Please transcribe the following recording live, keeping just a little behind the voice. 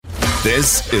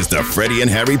This is the Freddie and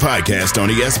Harry podcast on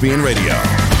ESPN Radio.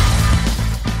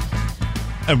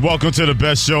 And welcome to the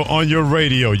best show on your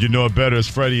radio. You know it better as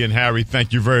Freddie and Harry.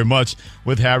 Thank you very much.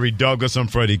 With Harry Douglas, I'm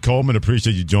Freddie Coleman.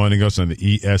 Appreciate you joining us on the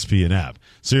ESPN app.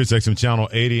 SiriusXM Channel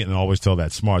 80, and always tell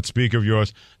that smart speaker of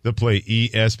yours to play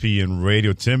ESPN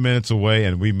Radio 10 minutes away,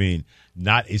 and we mean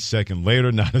not a second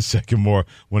later, not a second more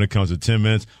when it comes to 10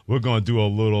 minutes. We're going to do a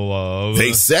little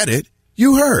They said it.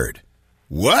 You heard.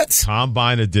 What?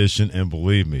 Combine edition, and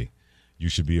believe me, you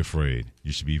should be afraid.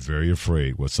 You should be very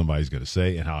afraid what somebody's going to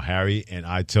say and how Harry and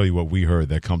I tell you what we heard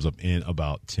that comes up in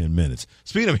about 10 minutes.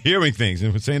 Speaking of hearing things,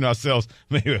 and we're saying to ourselves,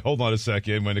 maybe hold on a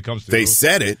second when it comes to... They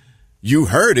said it. You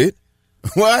heard it.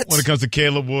 What? When it comes to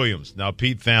Caleb Williams. Now,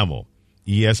 Pete Thamel,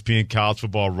 ESPN college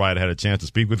football writer, had a chance to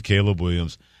speak with Caleb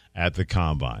Williams at the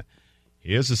Combine.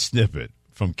 Here's a snippet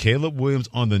from Caleb Williams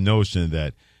on the notion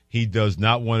that he does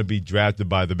not want to be drafted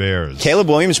by the Bears. Caleb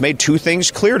Williams made two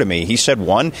things clear to me. He said,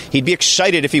 one, he'd be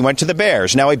excited if he went to the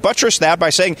Bears. Now, he buttressed that by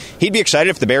saying he'd be excited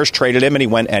if the Bears traded him and he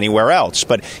went anywhere else.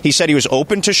 But he said he was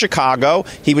open to Chicago.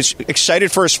 He was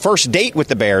excited for his first date with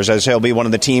the Bears, as he'll be one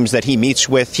of the teams that he meets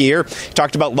with here. He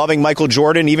talked about loving Michael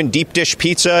Jordan, even deep dish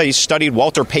pizza. He studied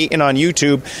Walter Payton on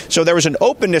YouTube. So there was an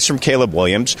openness from Caleb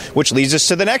Williams, which leads us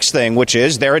to the next thing, which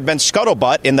is there had been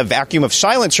scuttlebutt in the vacuum of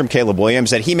silence from Caleb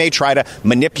Williams that he may try to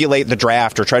manipulate the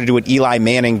draft or try to do what Eli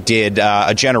Manning did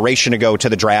a generation ago to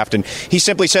the draft. And he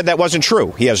simply said that wasn't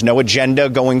true. He has no agenda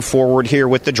going forward here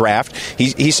with the draft.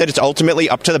 He said it's ultimately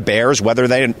up to the Bears whether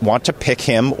they want to pick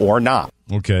him or not.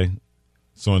 Okay.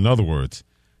 So in other words,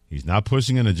 he's not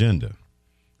pushing an agenda.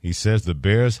 He says the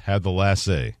Bears have the last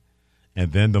say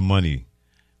and then the money,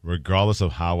 regardless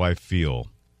of how I feel.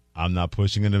 I'm not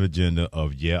pushing an agenda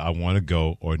of, yeah, I want to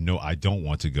go, or no, I don't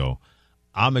want to go.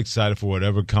 I'm excited for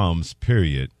whatever comes,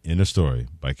 period, in the story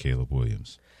by Caleb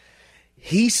Williams.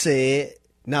 He said,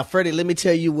 now, Freddie, let me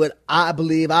tell you what I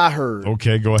believe I heard.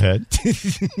 Okay, go ahead.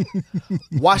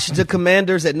 Washington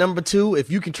Commanders at number 2. If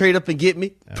you can trade up and get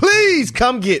me, please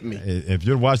come get me. If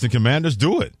you're Washington Commanders,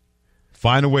 do it.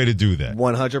 Find a way to do that.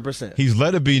 100%. He's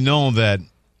let it be known that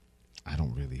I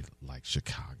don't really like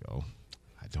Chicago.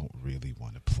 I don't really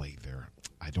want to play there.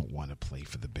 I don't want to play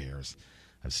for the Bears.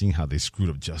 I've seen how they screwed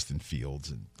up Justin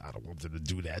Fields, and I don't want them to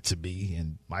do that to me.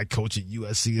 And my coach at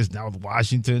USC is now with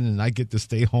Washington, and I get to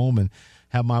stay home and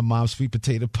have my mom's sweet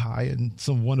potato pie and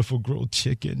some wonderful grilled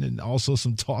chicken and also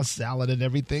some tossed salad and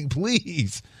everything.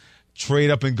 Please trade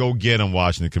up and go get him,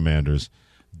 Washington Commanders.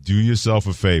 Do yourself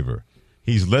a favor.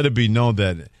 He's let it be known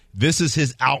that this is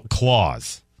his out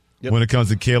clause when it comes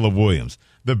to Caleb Williams.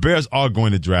 The Bears are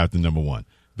going to draft him number 1.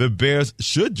 The Bears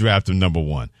should draft him number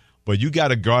 1. But you got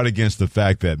to guard against the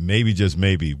fact that maybe, just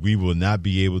maybe, we will not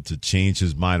be able to change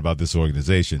his mind about this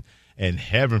organization. And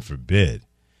heaven forbid,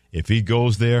 if he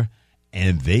goes there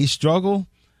and they struggle,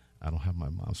 I don't have my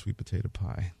mom's sweet potato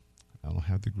pie. I don't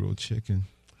have the grilled chicken.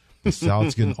 The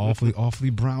salad's getting awfully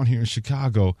brown here in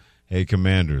Chicago. Hey,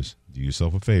 Commanders, do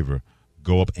yourself a favor.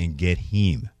 Go up and get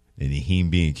him. And him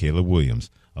being Caleb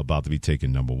Williams, about to be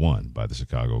taken number 1 by the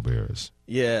Chicago Bears.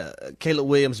 Yeah, Caleb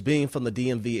Williams being from the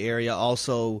DMV area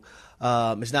also,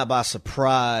 it's not by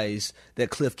surprise that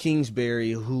Cliff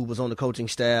Kingsbury, who was on the coaching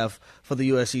staff for the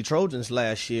USC Trojans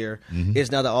last year,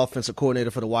 is now the offensive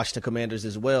coordinator for the Washington Commanders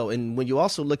as well. And when you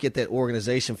also look at that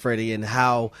organization, Freddie, and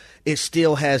how it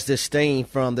still has this stain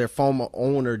from their former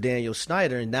owner, Daniel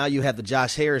Snyder, and now you have the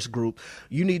Josh Harris group,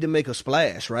 you need to make a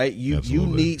splash, right? You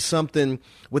need something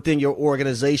within your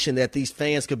organization that these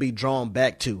fans could be drawn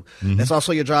back to. That's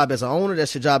also your job as an owner.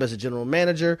 That's your job as a general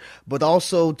manager, but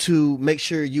also to make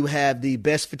sure you have the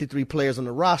best 53 players on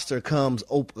the roster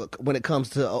when it comes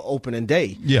to opening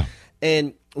day. Yeah.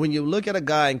 And when you look at a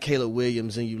guy in Caleb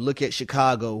Williams and you look at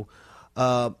Chicago,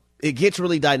 it gets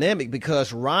really dynamic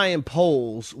because Ryan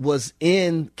Poles was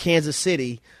in Kansas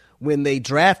City when they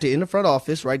drafted in the front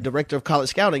office, right, director of college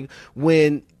scouting,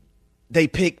 when they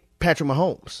picked Patrick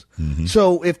Mahomes.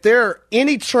 So if there are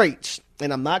any traits,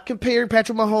 and I'm not comparing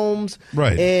Patrick Mahomes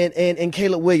and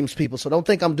Caleb Williams, people, so don't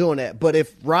think I'm doing that. But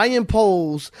if Ryan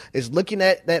Poles is looking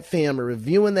at that film or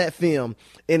reviewing that film,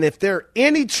 and if there are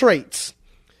any traits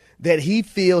that he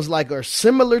feels like are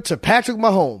similar to Patrick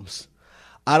Mahomes,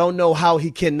 I don't know how he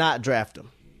cannot draft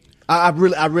him. I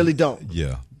really don't.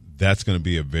 Yeah, that's going to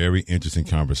be a very interesting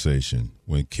conversation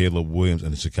when Caleb Williams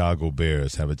and the Chicago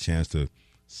Bears have a chance to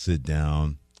sit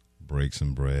down, break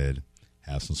some bread,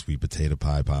 have some sweet potato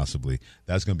pie possibly.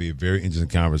 That's going to be a very interesting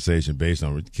conversation based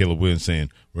on Caleb Williams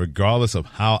saying, regardless of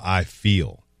how I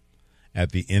feel,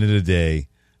 at the end of the day,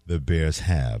 the Bears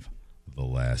have the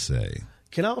last say.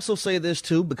 Can I also say this,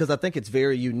 too, because I think it's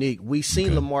very unique. We've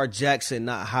seen Lamar Jackson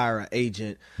not hire an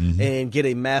agent and get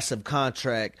a massive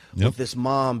contract with this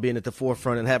mom being at the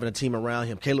forefront and having a team around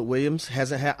him. Caleb Williams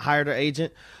hasn't hired an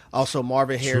agent. Also,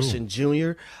 Marvin Harrison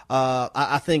Jr.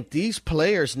 I think these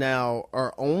players now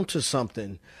are on to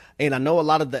something. And I know a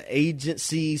lot of the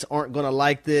agencies aren't going to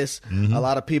like this. A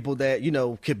lot of people that,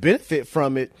 could benefit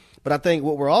from it. But I think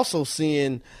what we're also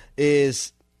seeing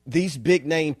is these big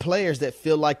name players that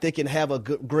feel like they can have a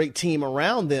great team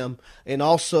around them and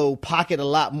also pocket a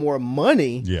lot more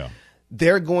money. Yeah.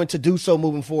 They're going to do so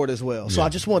moving forward as well. So I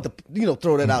just want to,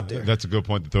 throw that out there. That's a good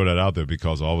point to throw that out there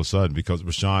because all of a sudden, because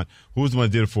Rashawn, who was the one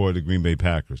that did it for the Green Bay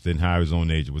Packers? Didn't hire his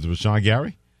own agent. Was it Rashawn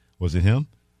Gary? Was it him?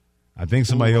 I think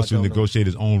somebody else who negotiated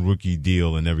his own rookie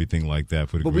deal and everything like that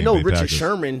for the Green Bay Packers. But we know Richard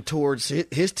Sherman, towards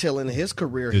his tail end of his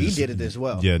career, he did it as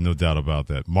well. Yeah, no doubt about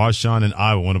that. Marshawn in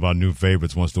Iowa, one of our new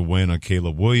favorites, wants to win on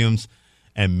Caleb Williams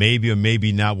and maybe or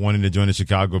maybe not wanting to join the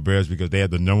Chicago Bears because they had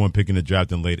the number one pick in the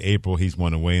draft in late April. He's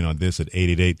want to weigh in on this at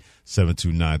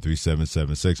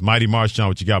 888-729-3776. Mighty Marshawn,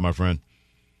 what you got, my friend?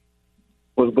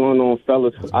 What's going on,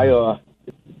 fellas? I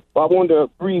wanted to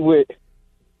agree with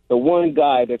the one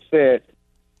guy that said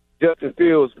Justin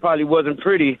Fields probably wasn't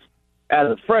pretty as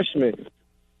a freshman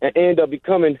and ended up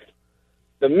becoming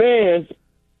the man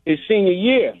his senior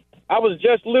year. I was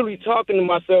just literally talking to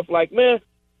myself like, man,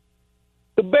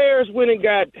 the Bears went and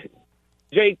got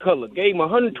Jay Cutler, gave him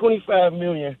 $125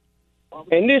 million,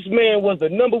 and this man was the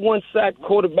number one sack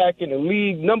quarterback in the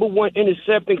league, number one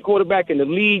intercepting quarterback in the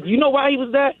league. You know why he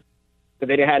was that? Because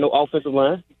they didn't have no offensive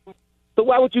line. So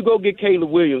why would you go get Caleb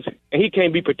Williams and he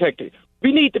can't be protected?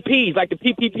 We need the P's, like the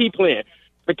PPP plan.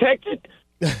 Protected,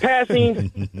 passing,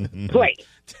 play.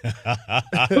 2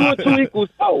 and 2 equals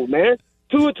 4, man.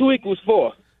 2 and 2 equals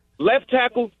 4. Left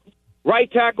tackle,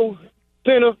 right tackle,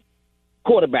 center,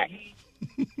 quarterback.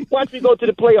 Watch me go to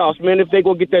the playoffs, man, if they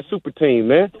go get that super team,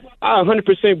 man. I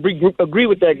 100% agree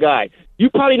with that guy. You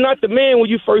probably not the man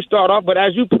when you first start off, but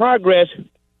as you progress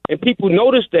and people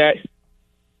notice that,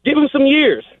 give him some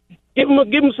years. Give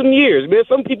him some years, man.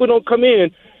 Some people don't come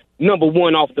in number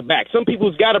one off the back. Some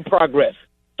people's got to progress.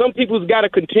 Some people's got to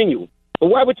continue. But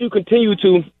why would you continue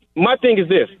to? My thing is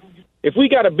this. If we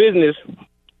got a business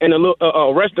and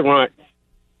a restaurant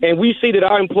and we see that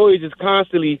our employees is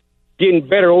constantly getting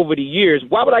better over the years,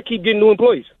 why would I keep getting new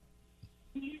employees?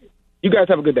 You guys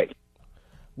have a good day.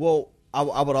 Well,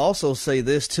 I would also say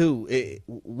this, too.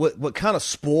 What kind of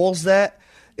spoils that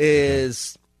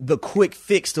is the quick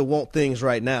fix to want things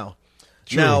right now.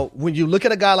 True. Now, when you look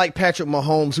at a guy like Patrick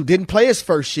Mahomes, who didn't play his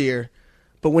first year,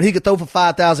 but when he could throw for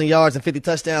 5,000 yards and 50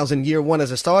 touchdowns in year one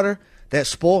as a starter, that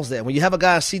spoils that. When you have a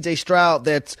guy, C.J. Stroud,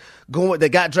 that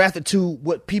got drafted to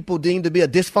what people deem to be a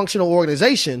dysfunctional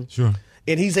organization, sure,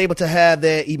 and he's able to have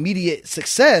that immediate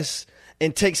success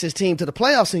and takes his team to the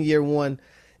playoffs in year one,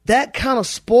 that kind of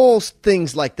spoils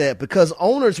things like that because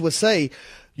owners would say,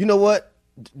 you know what?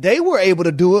 They were able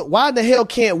to do it. Why in the hell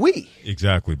can't we?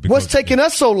 Exactly. What's taking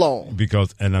us so long?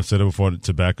 Because, and I've said it before,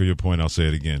 to back up your point, I'll say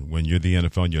it again. When you're the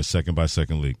NFL and you're a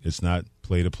second-by-second league, it's not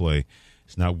play-to-play.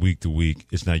 It's not week-to-week.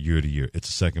 It's not year-to-year. It's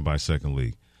a second-by-second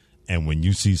league. And when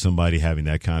you see somebody having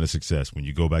that kind of success, when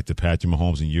you go back to Patrick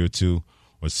Mahomes in year two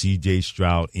or C.J.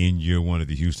 Stroud in year one of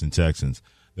the Houston Texans,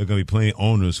 there are going to be plenty of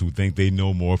owners who think they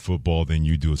know more football than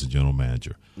you do as a general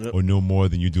manager, or know more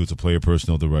than you do as a player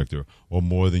personnel director, or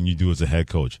more than you do as a head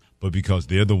coach. But because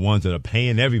they're the ones that are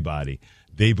paying everybody,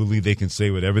 they believe they can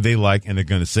say whatever they like, and they're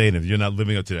going to say it. And if you're not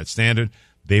living up to that standard,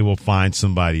 they will find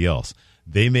somebody else.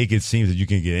 They make it seem that you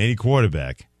can get any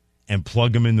quarterback and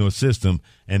plug them into a system,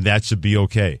 and that should be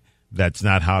okay. That's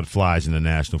not how it flies in the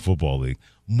National Football League.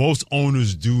 Most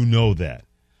owners do know that.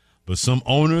 But some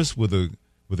owners with an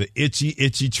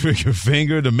itchy trigger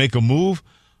finger to make a move,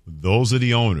 those are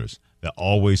the owners that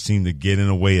always seem to get in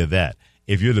the way of that.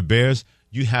 If you're the Bears,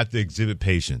 you have to exhibit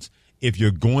patience. If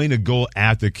you're going to go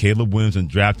after Caleb Williams and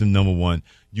draft him number one,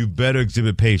 you better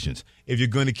exhibit patience. If you're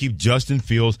going to keep Justin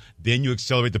Fields, then you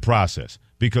accelerate the process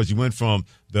because you went from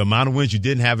the amount of wins you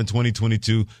didn't have in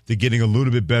 2022 to getting a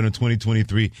little bit better in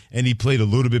 2023, and he played a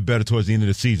little bit better towards the end of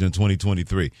the season in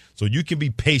 2023. So you can be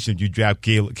patient. You draft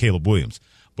Caleb Williams.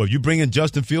 But if you bring in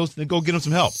Justin Fields, then go get him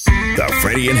some help. The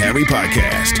Freddie and Harry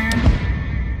Podcast.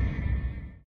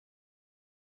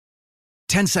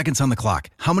 10 seconds on the clock.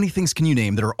 How many things can you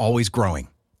name that are always growing?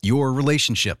 Your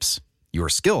relationships, your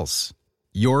skills,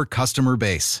 your customer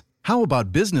base. How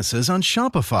about businesses on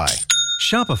Shopify?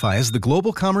 Shopify is the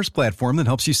global commerce platform that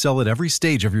helps you sell at every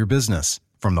stage of your business.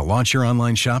 From the launch your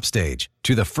online shop stage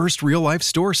to the first real-life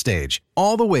store stage,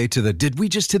 all the way to the did we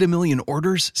just hit 1 million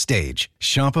orders stage,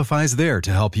 Shopify's there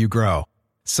to help you grow.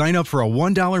 Sign up for a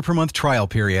 $1 per month trial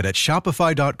period at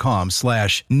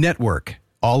shopify.com/network,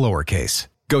 all lowercase.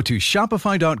 Go to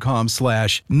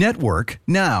shopify.com/network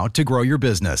now to grow your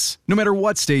business, no matter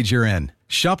what stage you're in.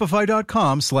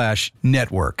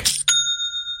 Shopify.com/network.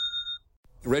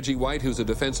 Reggie White, who's a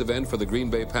defensive end for the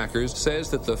Green Bay Packers, says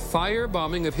that the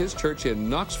firebombing of his church in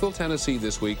Knoxville, Tennessee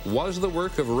this week was the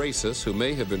work of racists who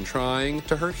may have been trying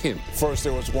to hurt him. First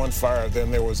there was one fire, then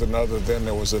there was another, then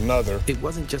there was another. It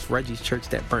wasn't just Reggie's church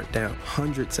that burnt down.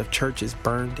 Hundreds of churches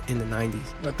burned in the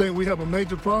 90s. I think we have a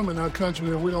major problem in our country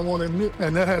that we don't want to admit,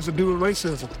 and that has to do with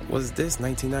racism. Was this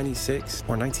 1996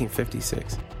 or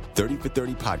 1956? 30 for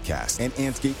 30 podcast and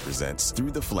Anscape presents Through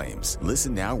the Flames.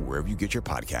 Listen now wherever you get your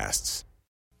podcasts.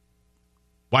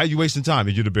 Why are you wasting time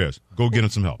if you're the Bears? Go get him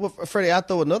some help. Well, Freddie, I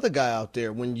throw another guy out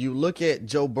there. When you look at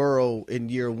Joe Burrow in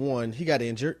year 1, he got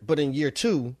injured. But in year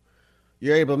 2,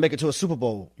 you're able to make it to a Super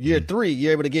Bowl. Year 3,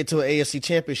 you're able to get to an AFC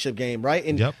championship game, right?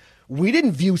 And we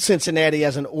didn't view Cincinnati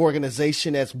as an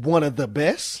organization as one of the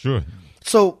best. Sure.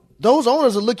 So those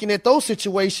owners are looking at those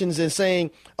situations and saying,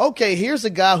 okay, here's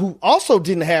a guy who also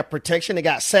didn't have protection and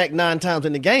got sacked 9 times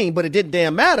in the game, but it didn't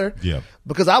damn matter. Yeah.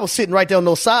 Because I was sitting right there on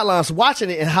those sidelines watching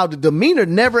it and how the demeanor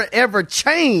never, ever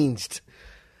changed.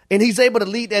 And he's able to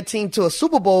lead that team to a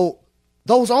Super Bowl.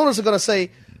 Those owners are going to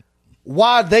say,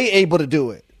 why are they able to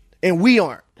do it and we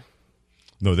aren't?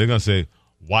 No, they're going to say,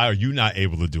 why are you not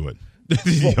able to do it?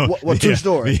 True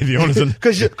story. The owners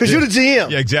because you're the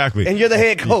GM. Yeah, exactly. And you're the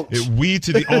head coach. We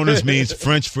to the owners means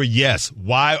French for yes.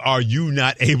 Why are you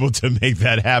not able to make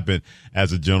that happen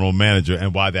as a general manager?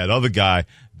 And why that other guy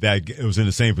that was in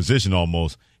the same position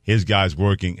almost, his guy's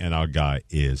working and our guy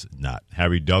is not.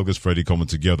 Harry Douglas, Freddie Coleman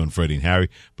together on Freddie and Harry,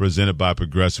 presented by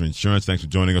Progressive Insurance. Thanks for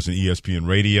joining us on ESPN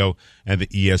Radio and the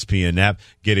ESPN app.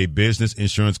 Get a business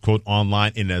insurance quote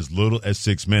online in as little as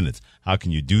 6 minutes. How can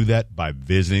you do that? By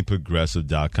visiting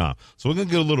Progressive.com. So we're going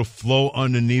to get a little flow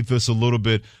underneath us a little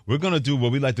bit. We're going to do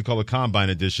what we like to call a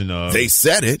combine edition of They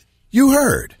Said It, You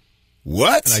Heard.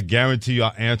 What? And I guarantee you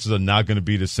our answers are not going to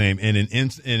be the same. And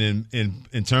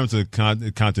in terms of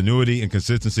continuity and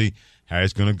consistency,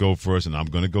 Harry's going to go first, and I'm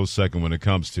going to go second when it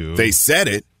comes to They Said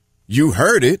It, You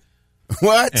Heard It.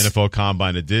 What? NFL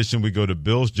Combine Edition. We go to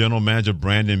Bills General Manager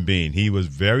Brandon Beane. He was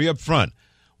very upfront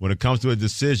when it comes to a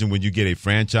decision when you get a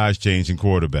franchise-changing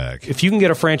quarterback. If you can get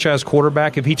a franchise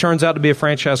quarterback, if he turns out to be a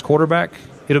franchise quarterback,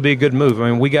 it'll be a good move. I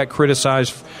mean, we got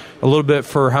criticized a little bit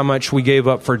for how much we gave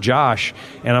up for Josh,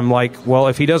 and I'm like, well,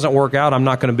 if he doesn't work out, I'm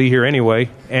not going to be here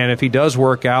anyway, and if he does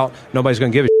work out, nobody's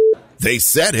going to give a shit. They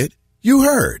Said It, You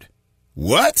Heard.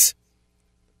 What?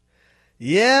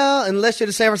 Yeah, unless you're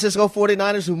the San Francisco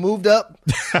 49ers who moved up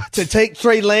to take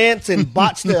Trey Lance and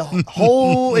botched the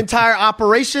whole entire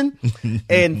operation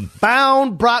and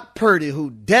found Brock Purdy, who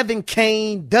Devin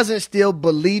Cain doesn't still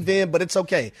believe in, but it's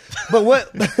okay. But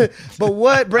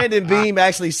what Brandon Beane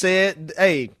actually said,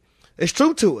 hey, it's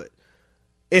true to it.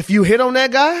 If you hit on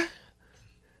that guy,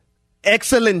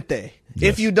 excelente.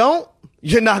 Yes. If you don't,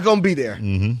 you're not going to be there.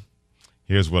 Mm-hmm.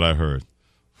 Here's what I heard.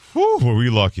 Whew, were we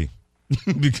lucky?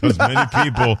 Because many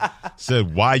people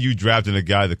said, why are you drafting a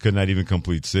guy that could not even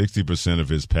complete 60% of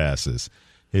his passes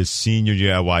his senior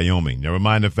year at Wyoming? Never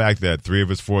mind the fact that 3 of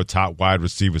his 4 top wide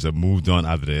receivers have moved on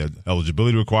either their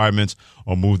eligibility requirements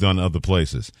or moved on to other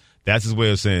places. That's his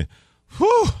way of saying,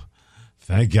 whew,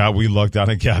 thank God we lucked out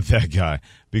and got that guy,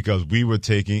 because we were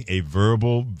taking a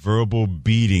verbal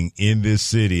beating in this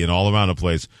city and all around the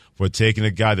place for taking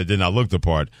a guy that did not look the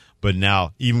part. But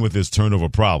now, even with his turnover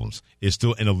problems, is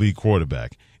still an elite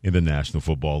quarterback in the National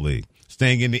Football League.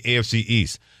 Staying in the AFC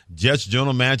East, Jets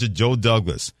general manager Joe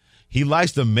Douglas. He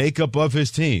likes the makeup of his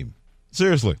team.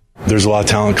 Seriously. There's a lot of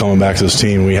talent coming back to this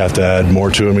team. We have to add more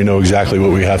to it. We know exactly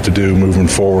what we have to do moving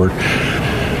forward.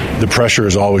 The pressure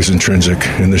is always intrinsic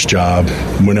in this job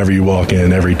whenever you walk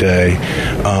in every day.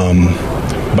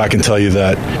 But I can tell you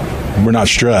that we're not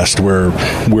stressed. We're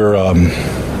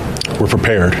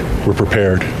prepared. We're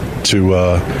prepared to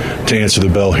answer the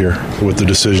bell here with the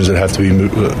decisions that have to be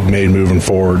made moving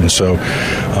forward. And so,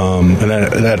 and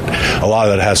that a lot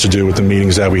of that has to do with the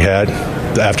meetings that we had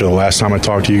after the last time I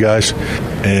talked to you guys,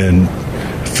 and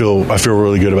I feel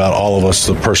really good about all of us,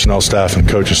 the personnel staff and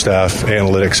coaching staff,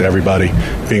 analytics, everybody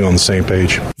being on the same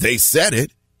page. They said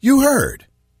it. You heard.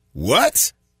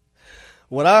 What?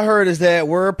 What I heard is that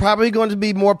we're probably going to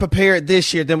be more prepared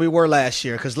this year than we were last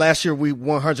year, because last year we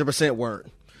 100%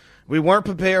 weren't. We weren't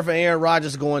prepared for Aaron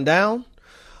Rodgers going down.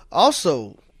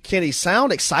 Also, can he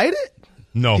sound excited?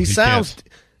 No, he sounds can't.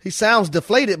 He sounds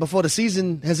deflated before the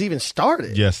season has even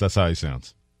started. Yes, that's how he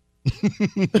sounds.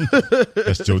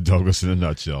 That's Joe Douglas in a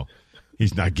nutshell.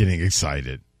 He's not getting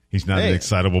excited. He's not an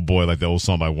excitable boy like the old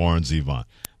song by Warren Zevon.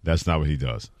 That's not what he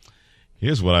does.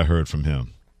 Here's what I heard from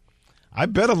him. I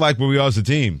better like where we are as a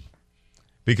team,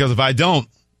 because if I don't,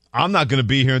 I'm not going to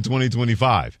be here in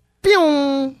 2025.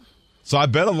 Pew! So I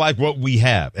better like what we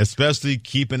have, especially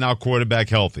keeping our quarterback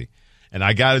healthy. And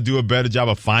I got to do a better job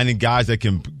of finding guys that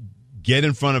can get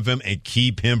in front of him and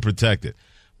keep him protected,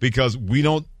 because we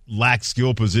don't lack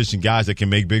skill position guys that can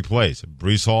make big plays.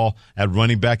 Breece Hall at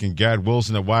running back and Garrett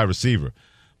Wilson at wide receiver.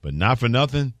 But not for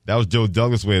nothing, that was Joe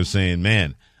Douglas' way of saying,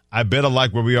 man, I better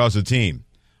like where we are as a team,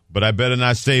 but I better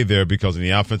not stay there, because in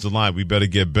the offensive line, we better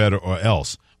get better or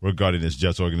else regarding this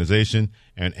Jets organization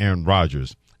and Aaron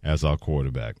Rodgers as our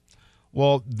quarterback.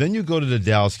 Well, then you go to the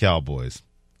Dallas Cowboys,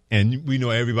 and we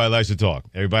know everybody likes to talk.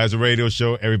 Everybody has a radio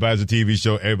show. Everybody has a TV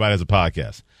show. Everybody has a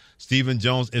podcast. Stephen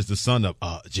Jones is the son of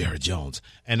Jared Jones,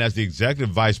 and as the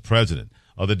executive vice president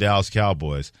of the Dallas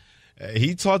Cowboys,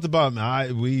 he talked about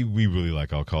we really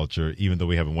like our culture, even though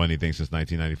we haven't won anything since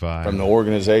 1995. From the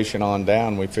organization on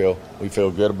down, we feel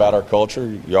good about our culture.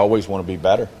 You always want to be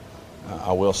better.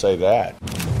 I will say that.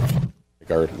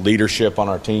 Our leadership on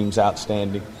our team's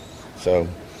outstanding. So,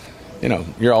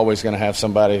 you're always going to have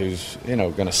somebody who's,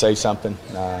 going to say something,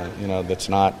 that's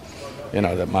not,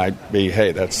 that might be,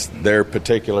 hey, that's their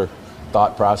particular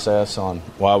thought process on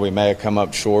why we may have come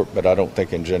up short, but I don't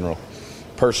think in general,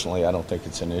 personally, I don't think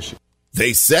it's an issue.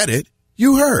 They said it.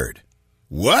 You heard.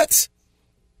 What?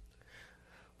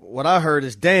 What I heard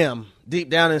is, damn, deep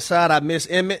down inside, I miss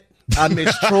Emmett. I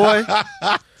miss Troy.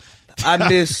 I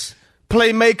miss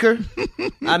Playmaker.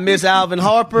 I miss Alvin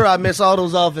Harper. I miss all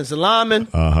those offensive linemen.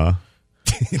 Uh-huh.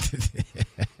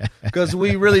 Because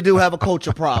we really do have a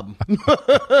culture problem.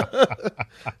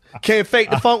 Can't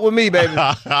fake the funk with me, baby.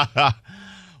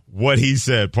 What he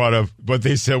said, part of what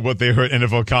they said, what they heard,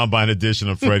 NFL Combine edition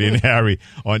of Freddie and Harry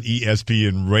on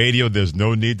ESPN Radio. There's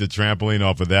no need to trampoline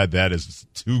off of that. That is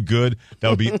too good. That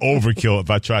would be overkill if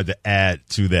I tried to add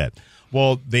to that.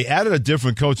 Well, they added a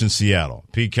different coach in Seattle.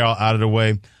 Pete Carroll out of the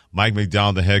way. Mike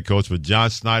McDonald, the head coach, but John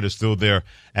Snyder still there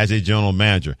as a general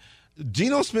manager.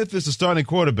 Geno Smith is the starting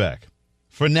quarterback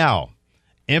for now.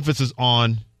 Emphasis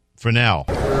on for now.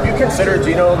 Do you consider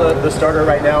Geno the starter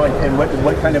right now, and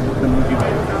what kind of the move you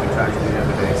made contractually the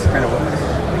other day? It's kind of what was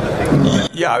the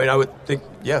thing. Yeah, I would think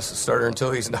yes, starter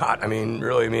until he's not.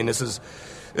 Really,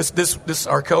 this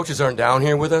our coaches aren't down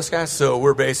here with us, guys. So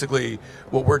we're basically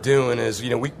what we're doing is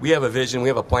we have a vision, we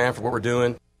have a plan for what we're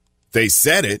doing. They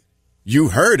said it. You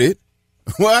heard it.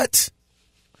 What?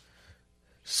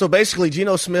 So basically,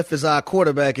 Geno Smith is our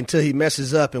quarterback until he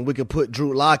messes up and we can put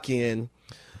Drew Lock in.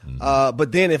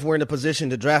 But then if we're in a position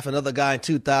to draft another guy in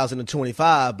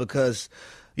 2025 because,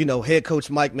 head coach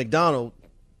Mike McDonald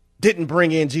didn't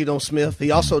bring in Geno Smith. He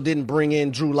also didn't bring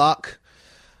in Drew Lock.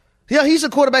 Yeah, he's a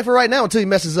quarterback for right now until he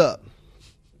messes up.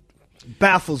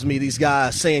 Baffles me, these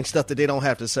guys saying stuff that they don't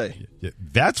have to say. Yeah,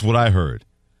 that's what I heard.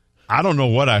 I don't know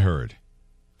what I heard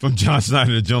from John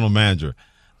Snyder, the general manager.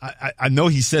 I know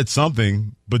he said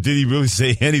something, but did he really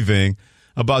say anything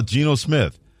about Geno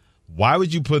Smith? Why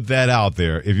would you put that out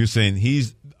there if you're saying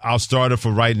he's our starter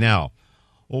for right now?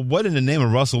 Well, what in the name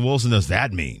of Russell Wilson does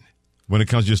that mean when it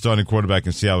comes to your starting quarterback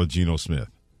in Seattle, Geno Smith?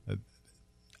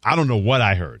 I don't know what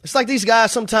I heard. It's like these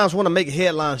guys sometimes want to make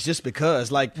headlines just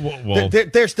because. Like,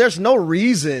 there's no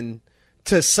reason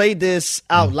to say this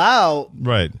out loud.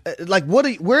 Right. Like,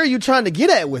 where are you trying to get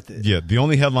at with it? Yeah, the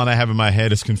only headline I have in my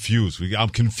head is confused. I'm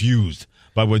confused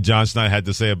by what John Snyder had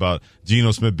to say about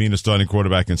Geno Smith being the starting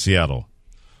quarterback in Seattle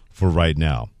for right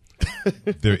now.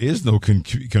 There is no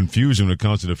confusion when it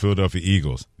comes to the Philadelphia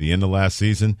Eagles. The end of last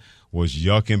season was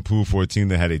yuck and poo for a team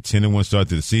that had a 10-1 start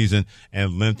to the season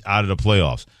and limped out of the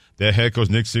playoffs. Their head coach,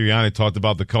 Nick Sirianni, talked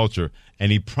about the culture,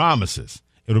 and he promises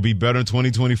it'll be better in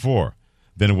 2024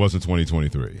 than it was in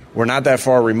 2023. We're not that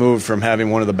far removed from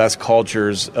having one of the best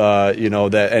cultures,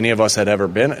 that any of us had ever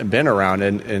been around,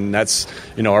 and that's,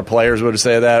 our players would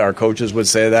say that, our coaches would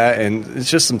say that, and it's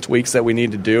just some tweaks that we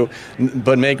need to do.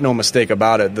 But make no mistake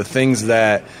about it, the things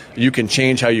that you can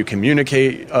change how you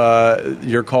communicate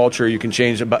your culture, you can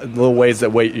change the little ways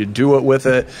that you do it with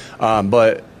it,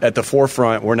 but at the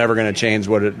forefront, we're never going to change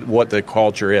what the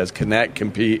culture is: connect,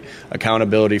 compete,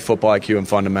 accountability, football IQ, and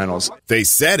fundamentals. They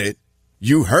said it.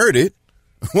 You heard it.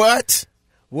 What?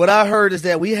 What I heard is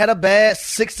that we had a bad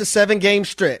 6 to 7 game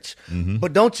stretch. Mm-hmm.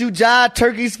 But don't you jive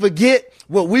turkeys forget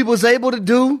what we was able to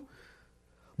do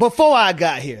before I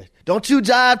got here. Don't you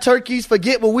jive turkeys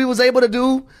forget what we was able to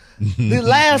do the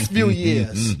last few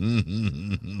years.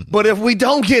 But if we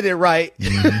don't get it right,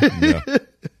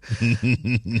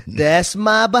 that's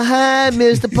my behind,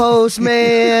 Mr.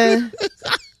 Postman.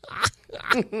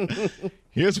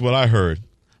 Here's what I heard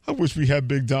I wish we had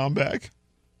Big Dom back.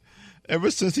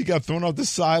 Ever since he got thrown off the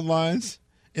sidelines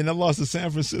and then lost to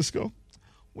San Francisco,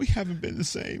 we haven't been the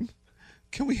same.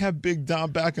 Can we have Big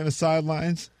Dom back on the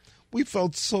sidelines? We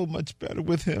felt so much better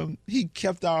with him. He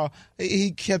kept an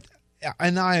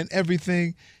eye on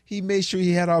everything. He made sure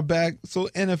he had our back. So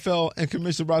NFL and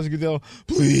Commissioner Roger Goodell,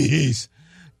 please,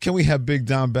 can we have Big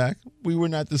Dom back? We were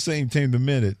not the same team the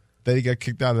minute that he got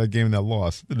kicked out of that game and that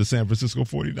loss to the San Francisco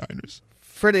 49ers.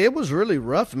 Freddie, it was really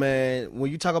rough, man.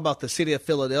 When you talk about the city of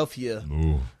Philadelphia,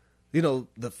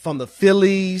 from the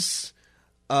Phillies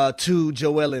to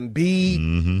Joel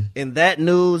Embiid, and that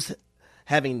news,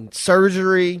 having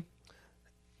surgery,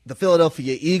 the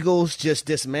Philadelphia Eagles just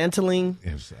dismantling,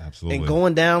 yes, absolutely, and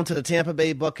going down to the Tampa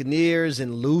Bay Buccaneers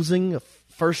and losing a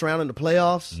first round in the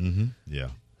playoffs. Yeah,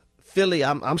 Philly,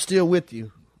 I'm still with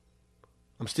you.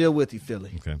 I'm still with you,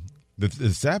 Philly. Okay.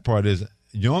 The sad part is,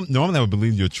 normally I would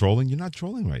believe you're trolling. You're not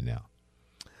trolling right now.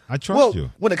 I trust you.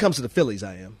 When it comes to the Phillies,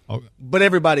 I am. Okay. But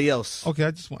everybody else,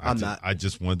 okay. I'm not. I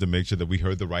just wanted to make sure that we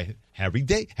heard the right Harry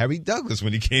Douglas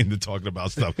when he came to talking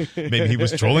about stuff. Maybe he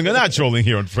was trolling or not trolling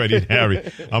here on Freddie and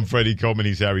Harry. I'm Freddie Coleman.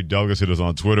 He's Harry Douglas. Hit us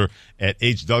on Twitter at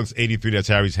HDougs83. That's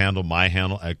Harry's handle. My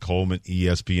handle at Coleman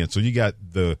ESPN. So you got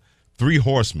the three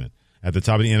horsemen at the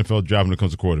top of the NFL draft when it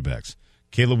comes to quarterbacks.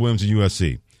 Caleb Williams of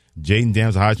USC. Jaden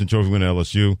Daniels, a Heisman Trophy winner at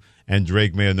LSU. And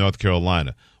Drake May of North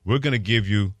Carolina. We're going to give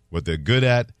you what they're good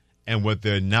at and what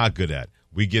they're not good at.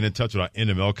 We get in touch with our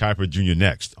Mel Kiper Jr.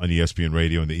 next on ESPN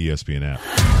Radio and the ESPN app.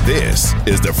 This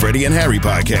is the Freddie and Harry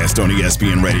podcast on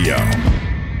ESPN Radio.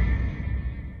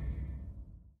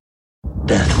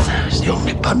 Death is the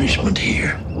only punishment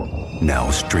here. Now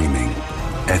streaming,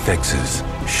 FX's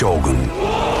Shogun.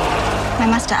 My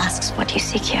master asks, what do you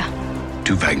seek here?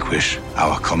 To vanquish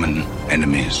our common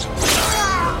enemies.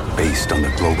 Based on the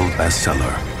global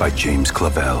bestseller by James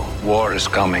Clavell. War is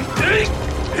coming. The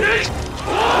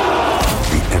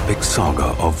epic saga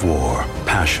of war,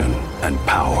 passion, and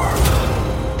power.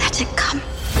 Let it come.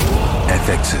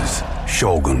 FX's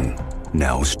Shogun,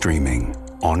 now streaming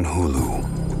on Hulu.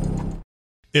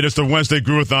 It is the Wednesday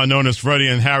Groovathon known as Freddie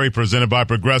and Harry, presented by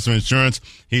Progressive Insurance.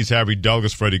 He's Harry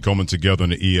Douglas, Freddie Coleman together on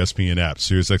the ESPN app,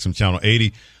 SiriusXM Channel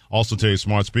 80. Also tell your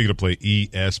smart speaker to play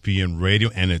ESPN Radio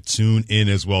and to tune in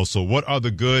as well. So what are the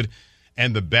good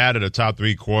and the bad of the top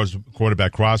three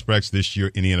quarterback prospects this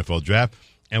year in the NFL draft?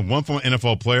 And one from an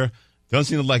NFL player, doesn't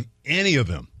seem to like any of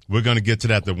them. We're going to get to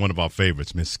that. They're one of our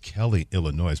favorites, Miss Kelly,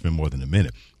 Illinois. It's been more than a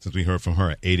minute since we heard from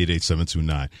her at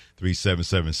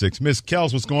 888-729-3776. Miss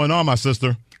Kels, what's going on, my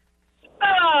sister?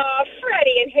 Oh,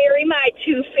 Freddie and Harry, my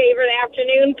two favorite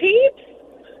afternoon peeps.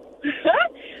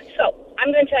 So,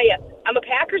 I'm going to tell you, I'm a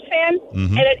Packers fan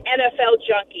and an NFL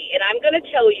junkie, and I'm going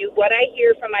to tell you what I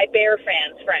hear from my Bear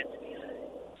friends.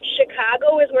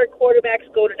 Chicago is where quarterbacks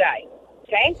go to die,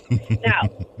 okay? Now,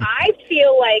 I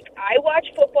feel like I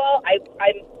watch football. I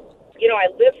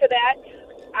live for that.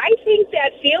 I think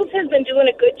that Fields has been doing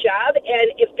a good job,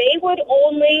 and if they would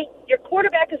only, your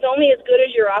quarterback is only as good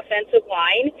as your offensive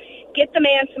line, get the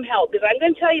man some help, because I'm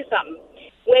going to tell you something.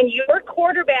 When your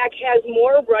quarterback has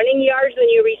more running yards than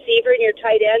your receiver and your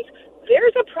tight ends,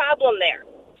 there's a problem there.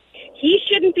 He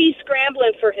shouldn't be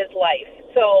scrambling for his life.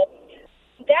 So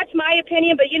that's my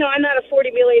opinion, but, I'm not a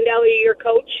 $40 million a year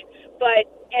coach.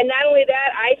 And not only that,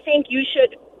 I think you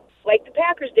should, like the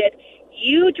Packers did,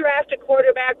 you draft a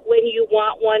quarterback when you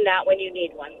want one, not when you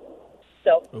need one.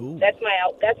 So that's my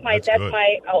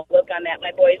outlook on that,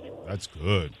 my boys. That's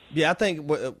good. Yeah, I think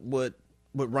what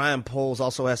Ryan Poles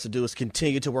also has to do is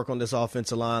continue to work on this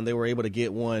offensive line. They were able to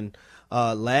get one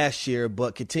last year,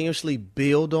 but continuously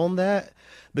build on that,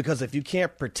 because if you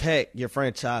can't protect your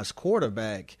franchise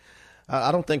quarterback,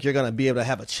 I don't think you're going to be able to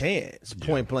have a chance,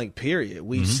 point blank, period.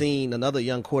 We've seen another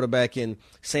young quarterback in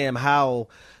Sam Howell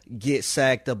get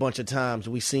sacked a bunch of times.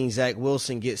 We've seen Zach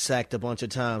Wilson get sacked a bunch of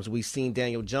times. We've seen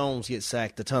Daniel Jones get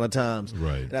sacked a ton of times.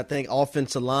 Right. And I think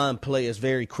offensive line play is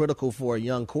very critical for a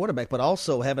young quarterback, but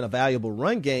also having a valuable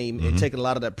run game and taking a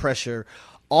lot of that pressure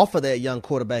off of that young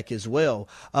quarterback as well.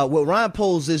 What Ryan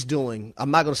Poles is doing,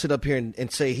 I'm not going to sit up here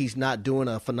and say he's not doing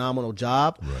a phenomenal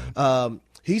job. Right.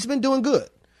 He's been doing good.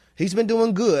 He's been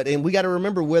doing good, and we got to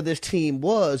remember where this team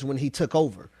was when he took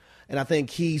over. And I think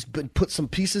he's put some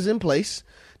pieces in place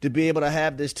to be able to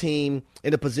have this team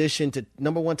in a position to,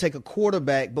 number one, take a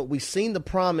quarterback. But we've seen the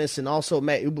promise, and also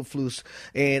Matt Eberflus,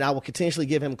 and I will continuously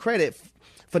give him credit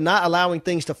for not allowing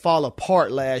things to fall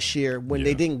apart last year when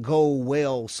they didn't go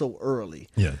well so early.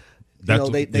 Yeah,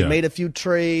 they made a few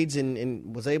trades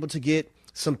and was able to get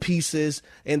some pieces,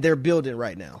 and they're building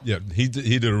right now. Yeah, he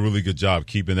did a really good job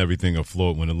keeping everything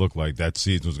afloat when it looked like that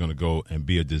season was going to go and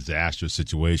be a disastrous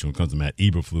situation when it comes to Matt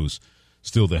Eberflus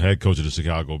still the head coach of the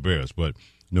Chicago Bears. But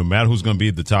no matter who's going to be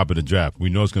at the top of the draft, we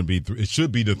know it's going to be it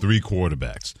should be the 3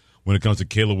 quarterbacks when it comes to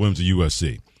Caleb Williams of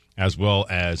USC, as well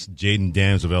as Jaden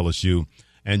Daniels of LSU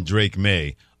and Drake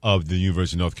May of the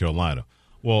University of North Carolina.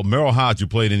 Well, Merrill Hodge, who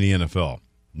played in the NFL,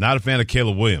 not a fan of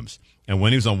Caleb Williams. And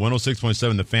when he was on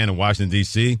 106.7 The Fan in Washington,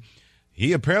 D.C.,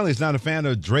 he apparently is not a fan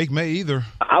of Drake May either.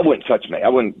 I wouldn't touch May. I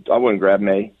wouldn't grab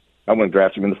May. I wouldn't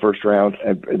draft him in the first round.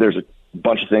 And there's a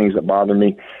bunch of things that bother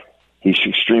me. He's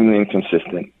extremely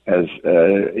inconsistent as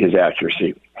his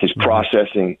accuracy, his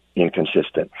processing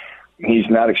inconsistent. He's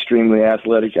not extremely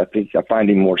athletic. I find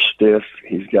him more stiff.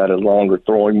 He's got a longer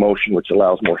throwing motion, which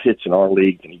allows more hits in our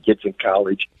league than he gets in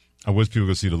college. I wish people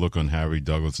could see the look on Harry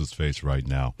Douglas's face right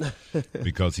now,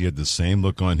 because he had the same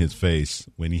look on his face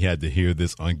when he had to hear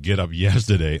this on Get Up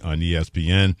yesterday on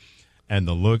ESPN, and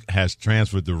the look has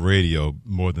transferred to radio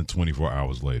more than 24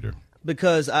 hours later.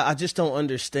 Because I just don't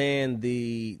understand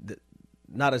the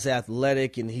not as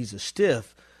athletic and he's a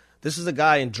stiff. This is a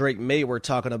guy in Drake May we're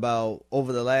talking about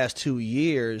over the last 2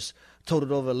 years,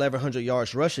 totaled over 1,100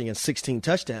 yards rushing and 16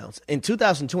 touchdowns. In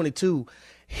 2022,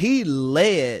 he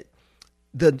led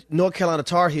the North Carolina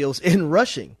Tar Heels in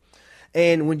rushing.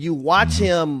 And when you watch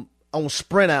him on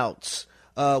sprint outs,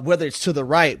 whether it's to the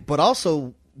right, but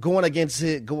also going against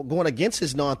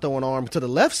his non-throwing arm to the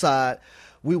left side,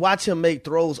 we watch him make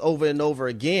throws over and over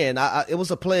again. It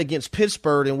was a play against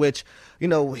Pittsburgh in which,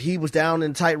 he was down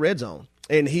in tight red zone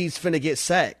and he's finna get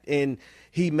sacked. And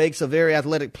he makes a very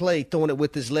athletic play, throwing it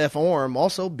with his left arm,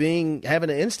 also having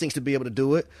the instincts to be able to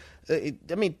do it.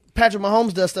 Patrick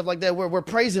Mahomes does stuff like that. We're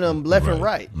praising him left and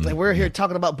right. Like we're here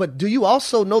talking about. But do you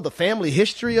also know the family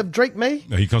history of Drake May?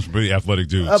 No, he comes from pretty athletic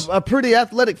dudes. A pretty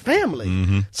athletic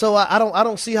family. So I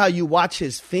don't see how you watch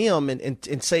his film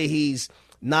and say he's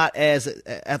not as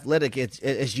athletic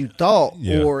as you thought,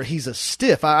 or he's a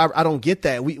stiff. I don't get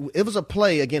that. It was a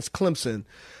play against Clemson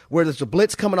where there's a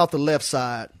blitz coming off the left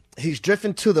side. He's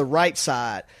drifting to the right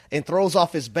side and throws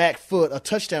off his back foot a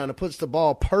touchdown and puts the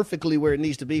ball perfectly where it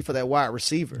needs to be for that wide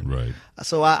receiver. Right.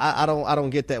 So I don't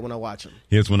get that when I watch him.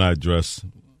 Here's when I'm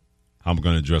going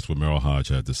to address what Merrill Hodge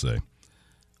had to say.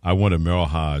 I wanted Merrill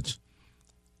Hodge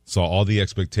saw all the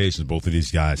expectations both of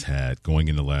these guys had going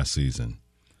into last season.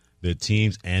 Their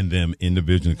teams and them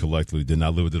individually and collectively did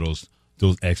not live up to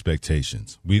those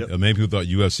expectations. Many people thought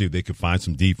UFC, if they could find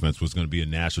some defense, was going to be a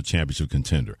national championship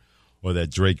contender, or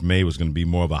that Drake May was going to be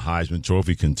more of a Heisman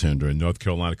Trophy contender, and North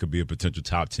Carolina could be a potential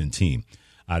top 10 team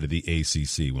out of the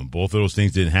ACC. When both of those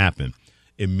things didn't happen,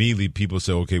 immediately people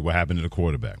say, okay, what happened to the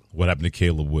quarterback? What happened to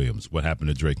Caleb Williams? What happened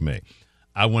to Drake May?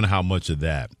 I wonder how much of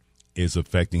that is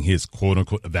affecting his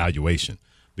quote-unquote evaluation,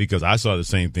 because I saw the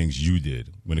same things you did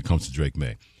when it comes to Drake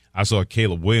May. I saw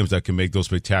Caleb Williams that can make those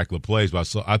spectacular plays,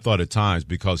 but I thought at times,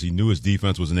 because he knew his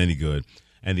defense wasn't any good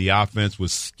and the offense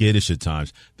was skittish at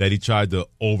times, that he tried to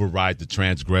override the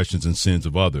transgressions and sins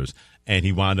of others, and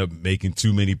he wound up making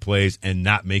too many plays and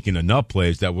not making enough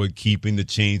plays that were keeping the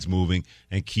chains moving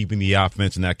and keeping the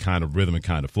offense in that kind of rhythm and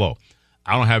kind of flow.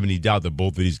 I don't have any doubt that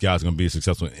both of these guys are going to be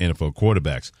successful NFL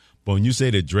quarterbacks, but when you say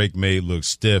that Drake May looks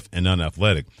stiff and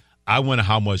unathletic, I wonder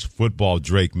how much football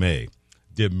Drake May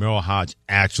did Merrill Hodge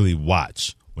actually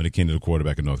watch when it came to the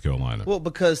quarterback in North Carolina? Well,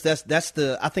 because I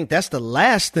think that's the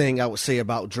last thing I would say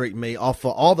about Drake May off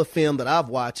of all the film that I've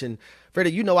watched. And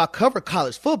Freddie, I cover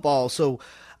college football, so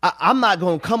I'm not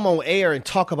going to come on air and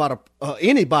talk about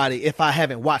anybody if I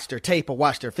haven't watched their tape or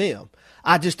watched their film.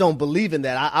 I just don't believe in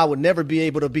that. I would never be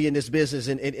able to be in this business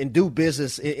and do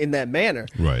business in that manner.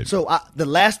 Right. So the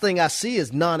last thing I see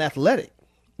is non-athletic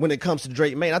when it comes to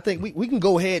Drake May. I think we can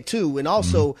go ahead, too. And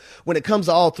also, when it comes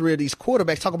to all three of these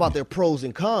quarterbacks, talk about their pros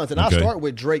and cons. And I'll start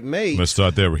with Drake May. Let's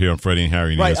start there. We're here on Freddie and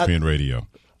Harry and ESPN Radio.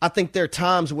 I think there are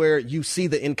times where you see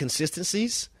the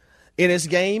inconsistencies in his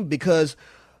game because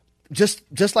just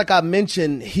like I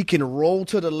mentioned, he can roll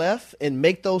to the left and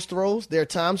make those throws. There are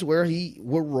times where he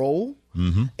will roll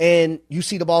and you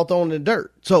see the ball thrown in the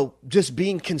dirt. So just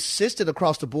being consistent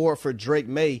across the board for Drake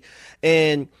May.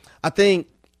 And I think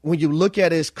when you look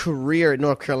at his career at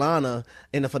North Carolina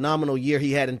and the phenomenal year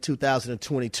he had in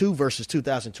 2022 versus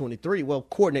 2023, well,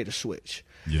 coordinator switch,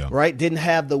 right? Didn't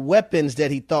have the weapons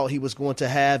that he thought he was going to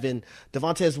have. And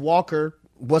Devontae Walker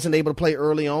wasn't able to play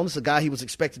early on. It's a guy he was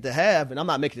expected to have. And I'm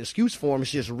not making an excuse for him.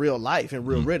 It's just real life and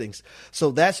real readings.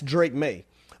 So that's Drake May.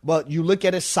 But you look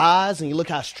at his size and you look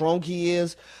how strong he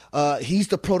is. He's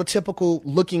the prototypical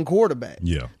looking quarterback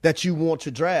that you want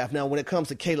to draft. Now, when it comes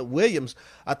to Caleb Williams,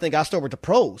 I think I start with the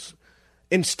pros.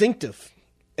 Instinctive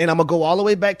And I'm going to go all the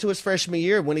way back to his freshman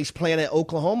year when he's playing at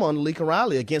Oklahoma on Lincoln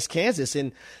Riley against Kansas.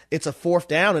 And it's a 4th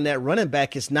down, and that running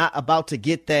back is not about to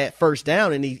get that first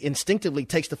down. And he instinctively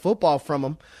takes the football from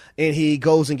him, and he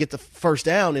goes and gets the first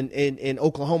down, and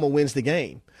Oklahoma wins the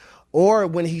game. Or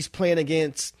when he's playing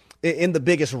in the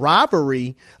biggest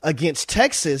rivalry against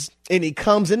Texas, and he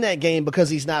comes in that game because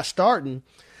he's not starting,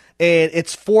 and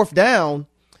it's 4th down,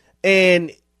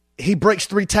 and he breaks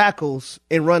 3 tackles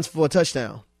and runs for a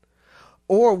touchdown.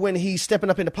 Or when he's stepping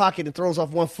up in the pocket and throws off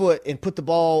 1 foot and put the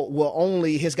ball where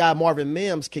only his guy Marvin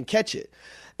Mims can catch it.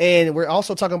 And we're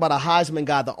also talking about a Heisman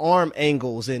guy, the arm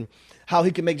angles, and how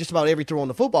he can make just about every throw on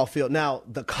the football field. Now,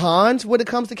 the cons when it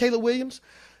comes to Caleb Williams,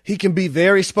 he can be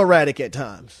very sporadic at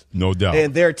times. No doubt.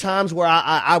 And there are times where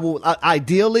I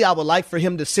would like for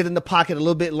him to sit in the pocket a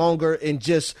little bit longer and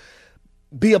just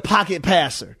be a pocket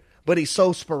passer. But he's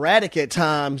so sporadic at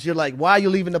times, you're like, why are you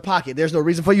leaving the pocket? There's no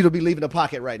reason for you to be leaving the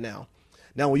pocket right now.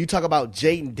 Now, when you talk about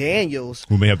Jayden Daniels,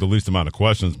 who may have the least amount of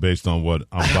questions based on what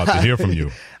I'm about to hear from you,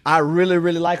 I really,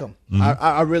 really like him. Mm-hmm.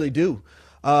 I really do.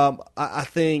 I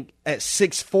think at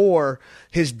 6'4",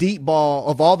 his deep ball,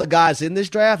 of all the guys in this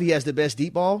draft, he has the best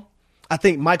deep ball. I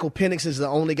think Michael Penix is the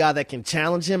only guy that can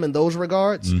challenge him in those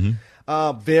regards.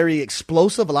 Mm-hmm. Very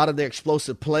explosive. A lot of their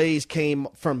explosive plays came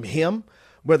from him,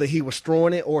 whether he was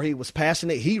throwing it or he was passing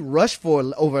it. He rushed for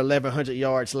over 1,100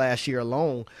 yards last year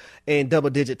alone and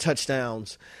double-digit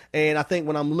touchdowns. And I think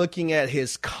when I'm looking at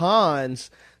his cons,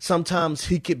 sometimes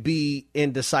he could be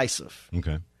indecisive.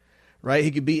 Okay. Right? He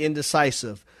could be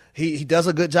indecisive. He does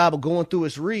a good job of going through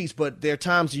his reads, but there are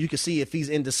times you can see if he's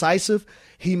indecisive,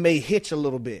 he may hitch a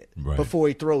little bit before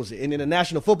he throws it. And in the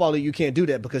National Football League, you can't do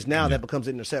that because now that becomes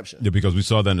an interception. Yeah, because we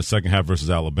saw that in the second half versus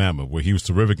Alabama, where he was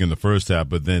terrific in the first half,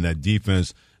 but then that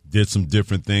defense did some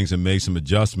different things and made some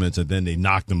adjustments, and then they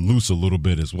knocked him loose a little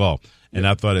bit as well. And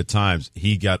I thought at times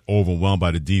he got overwhelmed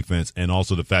by the defense and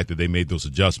also the fact that they made those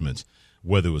adjustments,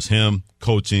 whether it was him,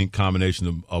 coaching,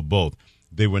 combination of both.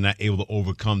 They were not able to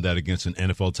overcome that against an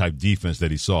NFL-type defense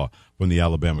that he saw from the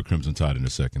Alabama Crimson Tide in the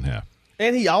second half.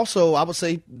 And he also, I would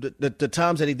say, the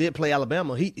times that he did play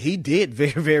Alabama, he did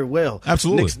very, very well.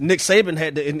 Absolutely. Nick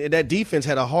Saban that defense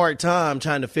had a hard time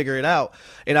trying to figure it out.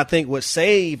 And I think what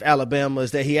saved Alabama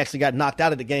is that he actually got knocked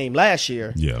out of the game last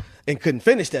year. Yeah. And couldn't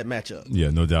finish that matchup.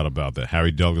 Yeah, no doubt about that.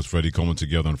 Harry Douglas, Freddie Coleman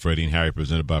together on Freddie and Harry,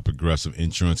 presented by Progressive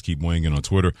Insurance. Keep weighing in on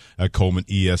Twitter at Coleman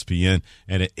ESPN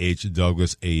and at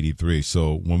HDouglas83.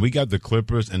 So when we got the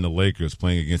Clippers and the Lakers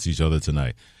playing against each other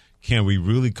tonight, can we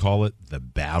really call it the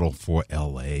battle for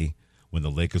L.A. when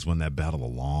the Lakers won that battle a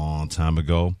long time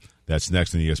ago? That's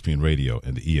next on ESPN Radio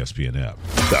and the ESPN app.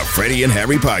 The Freddie and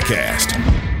Harry Podcast.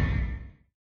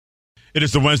 It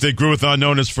is the Wednesday Groovathon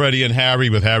known as Freddie and Harry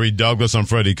with Harry Douglas. I'm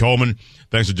Freddie Coleman.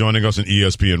 Thanks for joining us on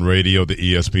ESPN Radio, the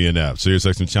ESPN app,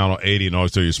 SiriusXM Channel 80, and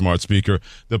always tell your smart speaker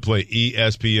to play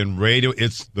ESPN Radio.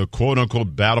 It's the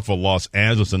quote-unquote battle for Los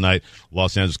Angeles tonight.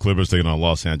 Los Angeles Clippers taking on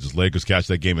Los Angeles Lakers. Catch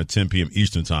that game at 10 p.m.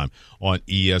 Eastern Time on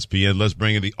ESPN. Let's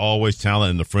bring in the always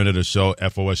talented and the friend of the show,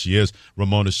 FOS she is,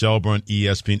 Ramona Shelburne,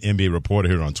 ESPN NBA reporter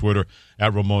here on Twitter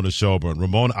at Ramona Shelburne.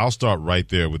 Ramona, I'll start right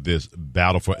there with this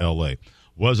battle for L.A.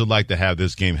 What is it like to have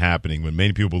this game happening when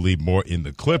many people believe more in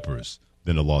the Clippers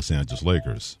than the Los Angeles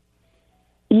Lakers?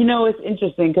 You know, it's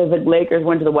interesting because the Lakers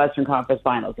went to the Western Conference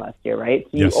Finals last year, right?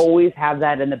 So yes. You always have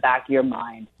that in the back of your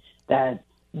mind that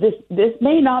this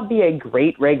may not be a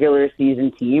great regular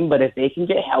season team, but if they can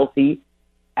get healthy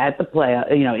at the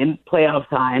in playoff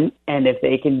time, and if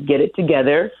they can get it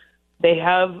together, they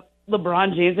have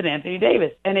LeBron James and Anthony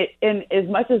Davis. And as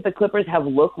much as the Clippers have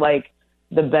looked like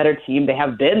the better team, they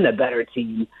have been the better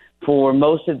team for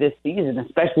most of this season,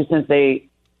 especially since they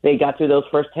got through those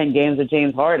first 10 games with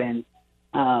James Harden.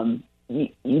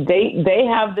 They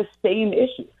have the same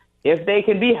issue. If they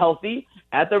can be healthy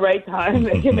at the right time,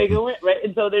 they can make a win, right?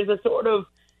 And so there's a sort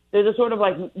of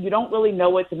like, you don't really know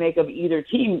what to make of either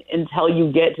team until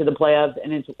you get to the playoffs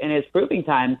and it's proving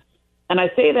time. And I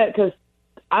say that because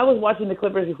I was watching the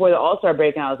Clippers before the All-Star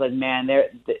break, and I was like, man,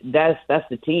 that's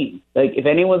the team. Like, if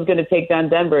anyone's going to take down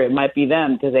Denver, it might be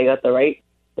them because they got the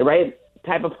right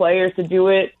type of players to do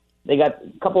it. They got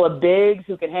a couple of bigs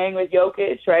who can hang with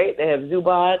Jokic, right? They have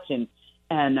Zubac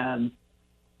and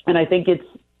I think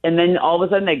and then all of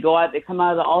a sudden they come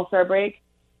out of the All-Star break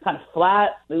kind of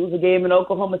flat, lose a game in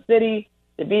Oklahoma City.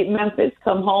 They beat Memphis,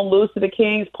 come home, lose to the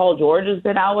Kings. Paul George has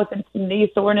been out with some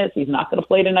knee soreness. He's not going to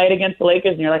play tonight against the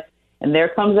Lakers, and you're like. And there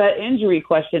comes that injury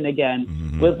question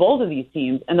again with both of these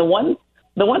teams. And the one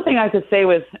thing I could say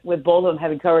with both of them,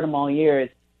 having covered them all year, is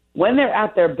when they're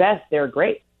at their best, they're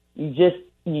great. You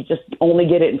just only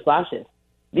get it in flashes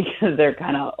because they're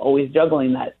kind of always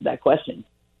juggling that question.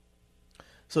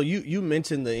 So you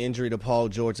mentioned the injury to Paul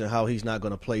George and how he's not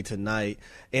going to play tonight,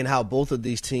 and how both of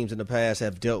these teams in the past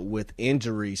have dealt with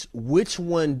injuries. Which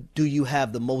one do you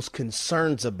have the most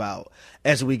concerns about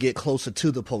as we get closer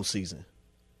to the postseason?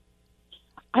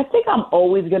 I think I'm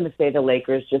always going to say the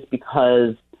Lakers just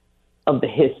because of the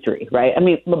history, right? I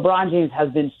mean, LeBron James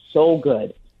has been so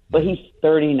good, but he's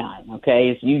 39,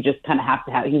 okay? So you just kind of have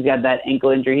to have – he's got that ankle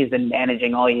injury he's been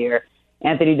managing all year.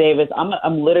 Anthony Davis,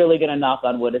 I'm literally going to knock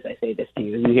on wood as I say this to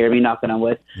you. You hear me knocking on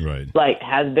wood. Right. Like,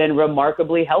 has been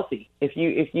remarkably healthy. If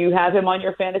you have him on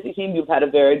your fantasy team, you've had a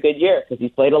very good year because he's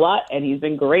played a lot and he's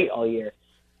been great all year.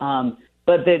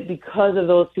 But because of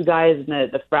those two guys and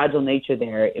the fragile nature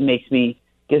there, it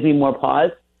gives me more pause.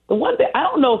 The one thing, I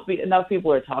don't know if enough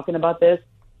people are talking about this.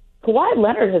 Kawhi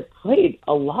Leonard has played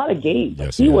a lot of games.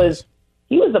 Yes, he was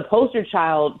the poster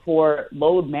child for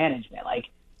load management. Like,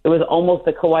 it was almost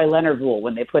the Kawhi Leonard rule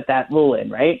when they put that rule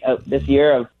in, right? This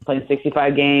year of playing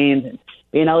 65 games and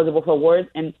being eligible for awards.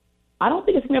 And I don't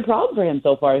think it's going to be a problem for him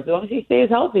so far. As long as he stays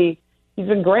healthy, he's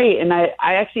been great. And I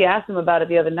actually asked him about it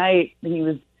the other night. He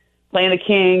was playing the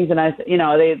Kings, and I said,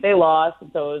 they lost,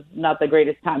 and so it was not the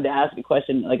greatest time to ask a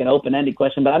question, like an open-ended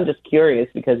question. But I'm just curious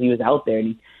because he was out there and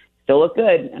he still looked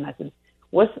good. And I said,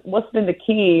 what's been the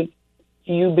key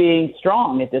to you being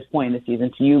strong at this point in the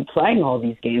season, to you playing all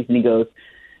these games? And he goes,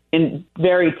 in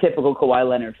very typical Kawhi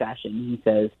Leonard fashion, he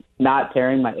says, not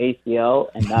tearing my ACL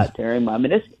and not tearing my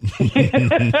meniscus.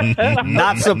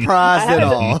 Not surprised at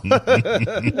all.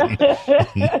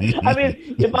 I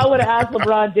mean, if I would have asked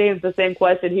LeBron James the same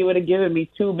question, he would have given me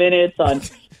 2 minutes on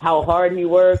how hard he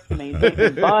works to maintain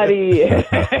his body. And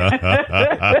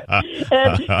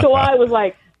Kawhi was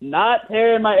like, not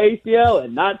tearing my ACL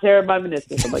and not tearing my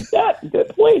meniscus. I'm like, that's a good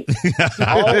point.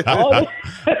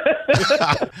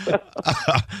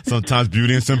 Sometimes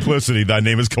beauty and simplicity. Thy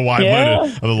name is Kawhi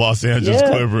Leonard of the Los Angeles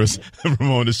Clippers.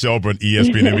 Ramona Shelburne,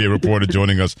 ESPN NBA reporter,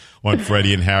 joining us on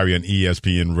Freddie and Harry on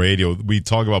ESPN Radio. We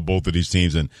talk about both of these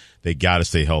teams, and they got to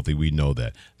stay healthy. We know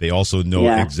that. They also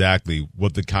know exactly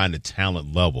what the kind of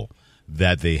talent level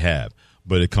that they have.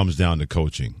 But it comes down to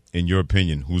coaching. In your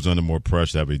opinion, who's under more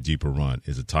pressure to have a deeper run?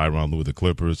 Is it Tyronn Lue of the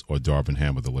Clippers or Darvin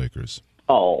Ham of the Lakers?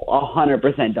 Oh, 100%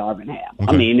 Darvin Ham.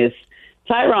 Okay. I mean,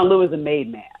 Tyronn Lue is a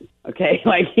made man, okay?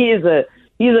 Like, he's a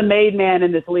made man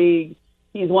in this league.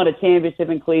 He's won a championship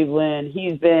in Cleveland.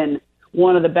 He's been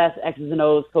one of the best X's and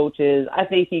O's coaches. I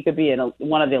think he could be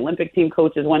one of the Olympic team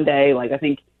coaches one day. Like, I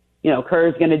think,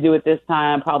 Kerr's going to do it this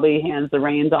time, probably hands the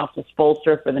reins off to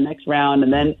Spoelstra for the next round,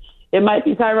 and then it might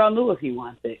be Tyronn Lue if he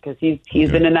wants it, because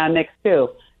he's been in that mix too.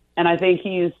 And I think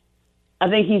he's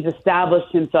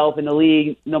established himself in the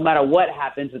league, no matter what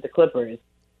happens with the Clippers,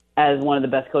 as one of the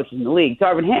best coaches in the league.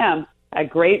 Darvin Ham had a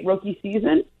great rookie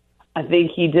season. I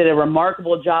think he did a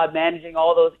remarkable job managing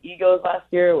all those egos last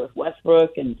year with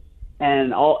Westbrook and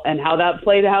how that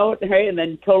played out, right? And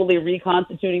then totally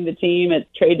reconstituting the team at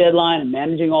trade deadline and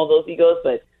managing all those egos.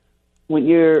 But when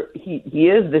he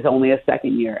is only a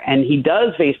second year, and he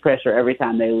does face pressure every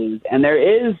time they lose. And there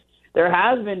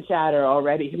has been chatter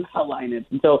already about lineups.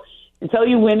 And so until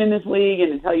you win in this league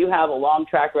and until you have a long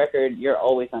track record, you're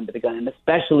always under the gun, and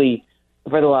especially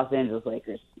for the Los Angeles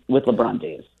Lakers with LeBron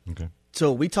James. Okay.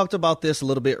 So we talked about this a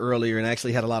little bit earlier and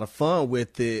actually had a lot of fun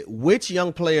with it. Which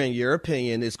young player, in your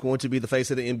opinion, is going to be the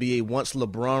face of the NBA once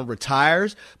LeBron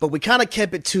retires? But we kind of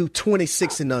kept it to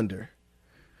 26 and under.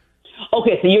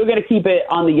 Okay, so you're going to keep it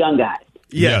on the young guys.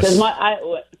 Yes.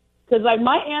 Because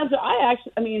my answer,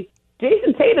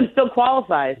 Jason Tatum still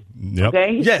qualifies. Yep.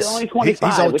 Okay, he's still only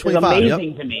 25, which is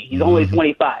amazing to me. He's only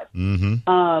 25.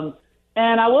 Mm-hmm.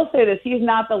 And I will say this: he's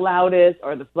not the loudest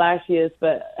or the flashiest,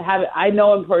 but I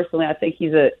know him personally. I think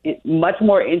he's a much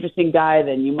more interesting guy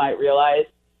than you might realize,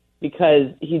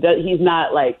 because he's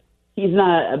not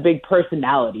a big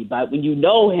personality, but when you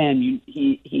know him,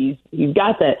 he's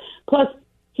got that. Plus,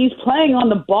 he's playing on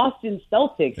the Boston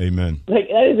Celtics. Amen. Like,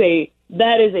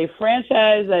 that is a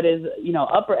franchise that is,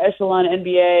 upper echelon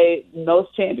NBA,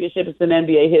 most championships in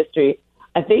NBA history.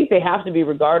 I think they have to be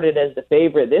regarded as the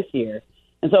favorite this year.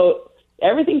 And so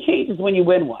everything changes when you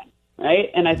win one, right?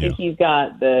 And I think he's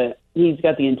got the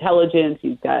intelligence,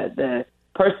 he's got the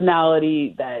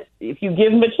personality that if you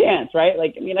give him a chance, right?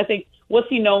 I think, what's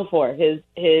he known for? He's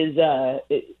a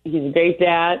great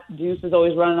dad. Deuce is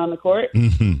always running on the court.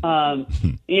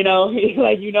 You know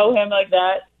him like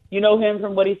that. You know him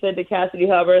from what he said to Cassidy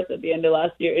Hubbard at the end of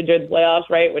last year during the playoffs,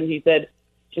 right? When she said,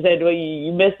 well,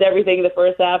 you missed everything in the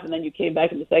first half and then you came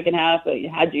back in the second half. But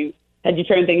had you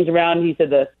turned things around? He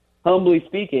said, humbly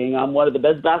speaking, I'm one of the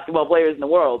best basketball players in the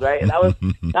world, right? And that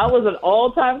was an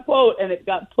all-time quote, and it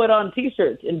got put on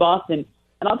T-shirts in Boston.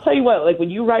 And I'll tell you what, when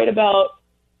you write about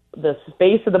the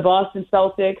face of the Boston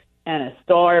Celtics and a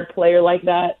star player like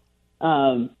that,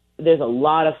 there's a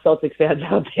lot of Celtics fans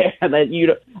out there that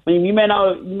you might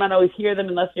not always hear them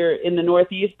unless you're in the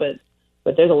Northeast, but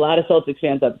there's a lot of Celtics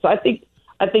fans out there. So I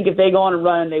think if they go on a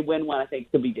run and they win one, I think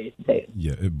it could be Jason Tatum.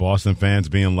 Yeah, Boston fans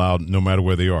being loud no matter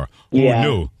where they are. Who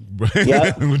knew?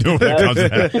 Yep. Who knew when it comes to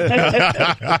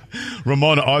that?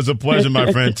 Ramona, always a pleasure,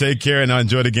 my friend. Take care, and I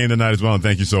enjoy the game tonight as well, and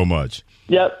thank you so much.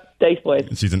 Yep. Thanks, boys.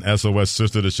 She's an SOS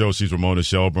sister of the show. She's Ramona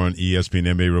Shelburne, ESPN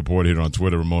NBA reporter here on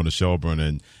Twitter, Ramona Shelburne,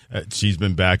 and she's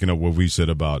been backing up what we said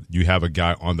about you have a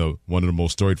guy on one of the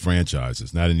most storied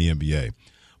franchises, not in the NBA,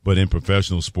 but in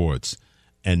professional sports,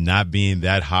 and not being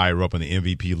that higher up on the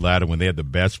MVP ladder when they had the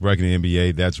best record in the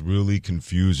NBA. That's really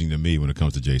confusing to me when it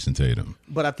comes to Jason Tatum.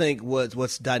 But I think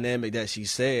what's dynamic that she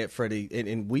said, Freddie,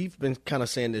 and we've been kind of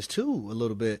saying this too a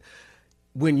little bit,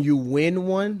 when you win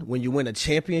a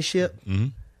championship,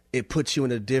 it puts you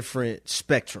in a different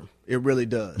spectrum. It really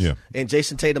does. Yeah. And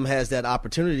Jason Tatum has that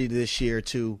opportunity this year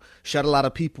to shut a lot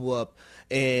of people up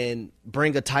and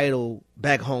bring a title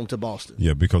back home to Boston.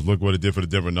 Yeah, because look what it did for the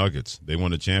Denver Nuggets. They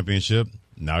won the championship.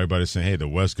 Now everybody's saying, hey, the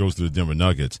West goes to the Denver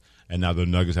Nuggets, and now the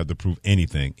Nuggets have to prove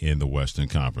anything in the Western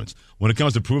Conference. When it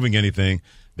comes to proving anything,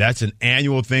 that's an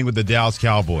annual thing with the Dallas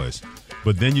Cowboys.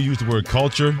 But then you use the word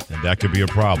culture, and that could be a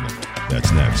problem.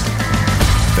 That's next.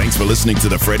 Thanks for listening to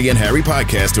the Freddie and Harry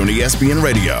podcast on ESPN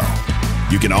Radio.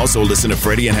 You can also listen to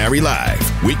Freddie and Harry live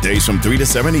weekdays from 3 to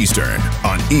 7 Eastern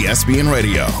on ESPN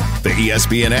Radio, the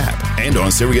ESPN app, and on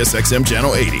SiriusXM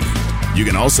Channel 80. You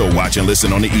can also watch and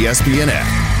listen on the ESPN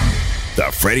app. The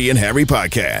Freddie and Harry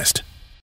podcast.